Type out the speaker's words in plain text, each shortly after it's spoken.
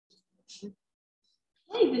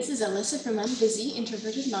Hi, this is Alyssa from Unbusy,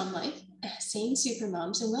 Introverted Mom Life, Sane Super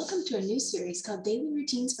Moms, and welcome to a new series called Daily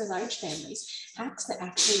Routines for Large Families, Hacks That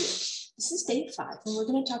Actually Work. This is day 5, and we're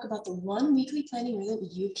going to talk about the one weekly planning rhythm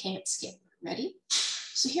you can't skip. Ready?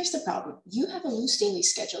 So here's the problem. You have a loose daily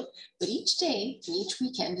schedule, but each day and each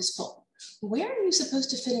weekend is full. Where are you supposed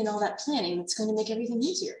to fit in all that planning that's going to make everything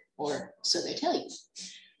easier? Or so they tell you.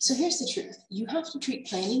 So here's the truth. You have to treat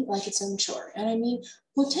planning like its own chore, and I mean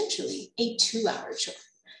potentially a 2-hour chore.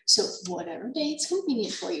 So whatever day it's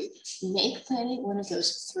convenient for you, make planning one of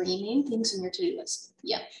those 3 main things on your to-do list.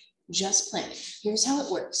 Yep, just planning. Here's how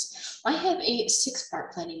it works. I have a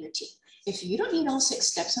 6-part planning routine. If you don't need all 6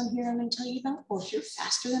 steps on here I'm going to tell you about, or if you're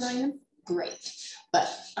faster than I am, great. But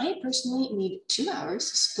I personally need 2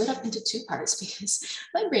 hours split up into 2 parts because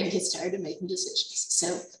my brain gets tired of making decisions.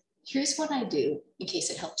 So here's what I do in case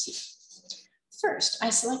it helps you. First, I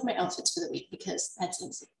select my outfits for the week because that's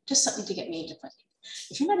easy, just something to get me into planning.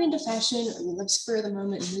 If you're not into fashion or you love spur of the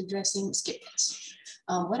moment mood dressing, skip this.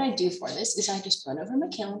 What I do for this is I just run over my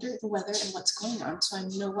calendar, the weather, and what's going on so I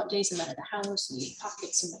know what days I'm out of the house, need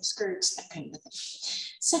pockets in my skirts, that kind of thing.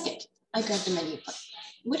 Second, I grab the menu plan.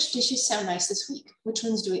 Which dishes sound nice this week? Which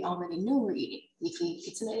ones do we already know we're eating? Weekly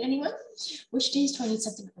pizza night, anyone? Which days do I need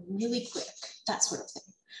something really quick? That sort of thing.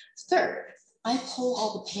 Third, I pull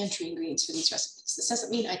all the pantry ingredients for these recipes. This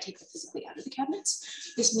doesn't mean I take them physically out of the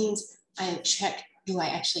cabinets. This means I check, do I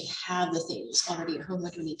actually have the things already at home?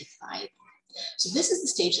 What do I need to buy? So this is the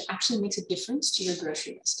stage that actually makes a difference to your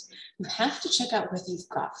grocery list. You have to check out whether you've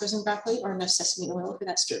got frozen broccoli or enough sesame oil for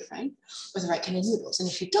that stir fry, or the right kind of noodles. And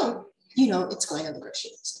if you don't, you know it's going on the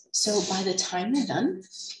grocery list. So by the time you're done,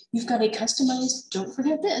 you've got a customized, don't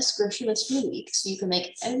forget this, grocery list for the week. So you can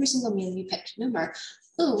make every single meal you picked. No more,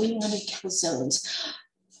 oh, we wanted calzones,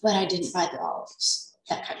 but I didn't buy the olives,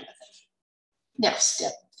 that kind of thing. Now,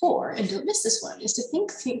 step 4, and don't miss this one, is to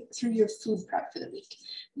think through your food prep for the week.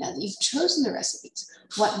 Now that you've chosen the recipes,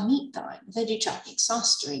 what meat thawing, veggie chopping,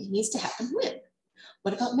 sauce stirring needs to happen when?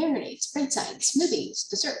 What about marinades, bread sides, smoothies,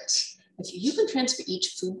 desserts? If you can transfer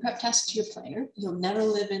each food prep task to your planner, you'll never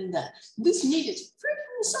live in the this meat is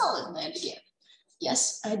freaking solid land again.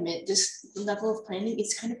 Yes, I admit this level of planning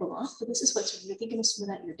is kind of a lot, but this is what's really going to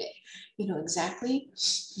smooth out your day. You know exactly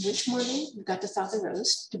which morning you've got to thaw the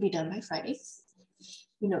roast to be done by Friday.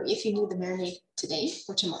 You know if you need the marinade today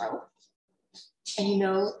or tomorrow, and you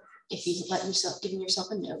know if you let yourself, giving yourself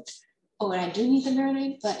a note, oh, and I do need the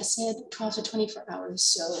marinade, but it said 12 to 24 hours,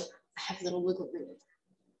 so I have a little wiggle room.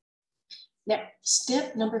 Now,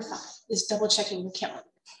 step number 5 is double checking your calendar.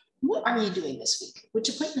 What are you doing this week? Which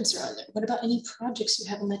appointments are on there? What about any projects you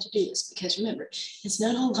have on the to-do list? Because remember, it's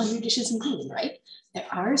not all laundry, dishes, and cleaning, right? There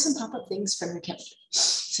are some pop-up things from your calendar.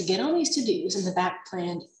 So get all these to-dos and the back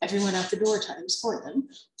planned everyone out the door times for them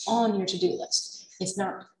on your to-do list. It's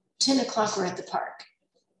not 10 o'clock we're at the park.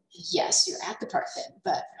 Yes, you're at the park then,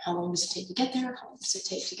 but how long does it take to get there? How long does it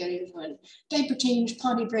take to get everyone diaper change,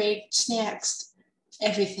 potty break, snacks,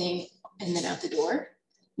 everything, and then out the door?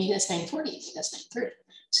 Maybe that's 9:40, maybe that's 9:30.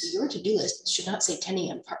 So your to-do list should not say 10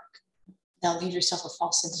 a.m. park. That'll give yourself a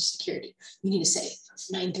false sense of security. You need to say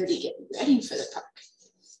 9:30, get ready for the park.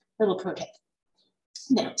 Little pro tip.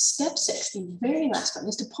 Now, step 6, the very last one,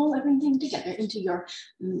 is to pull everything together into your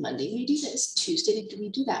Monday we do this, Tuesday we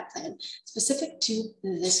do that plan, specific to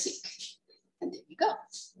this week. And there you go.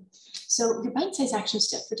 So your bite-sized action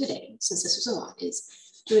step for today, since this was a lot, is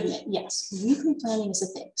to admit, yes, weekly planning is a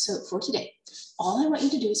thing. So for today, all I want you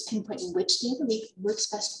to do is pinpoint which day of the week works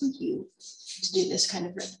best for you to do this kind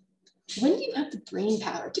of rhythm. When do you have the brain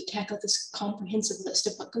power to tackle this comprehensive list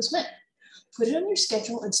of what goes when? Put it on your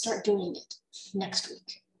schedule and start doing it next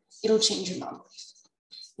week. It'll change your mom life.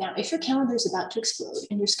 Now, if your calendar is about to explode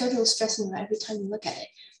and your schedule is stressing you every time you look at it,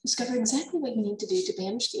 discover exactly what you need to do to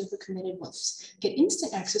banish the overcommitted ones. Get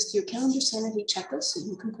instant access to your calendar sanity checklist so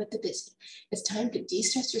you can quit the busy. It's time to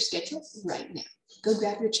de-stress your schedule right now. Go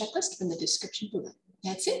grab your checklist from the description below.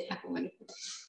 That's it. Have a wonderful day.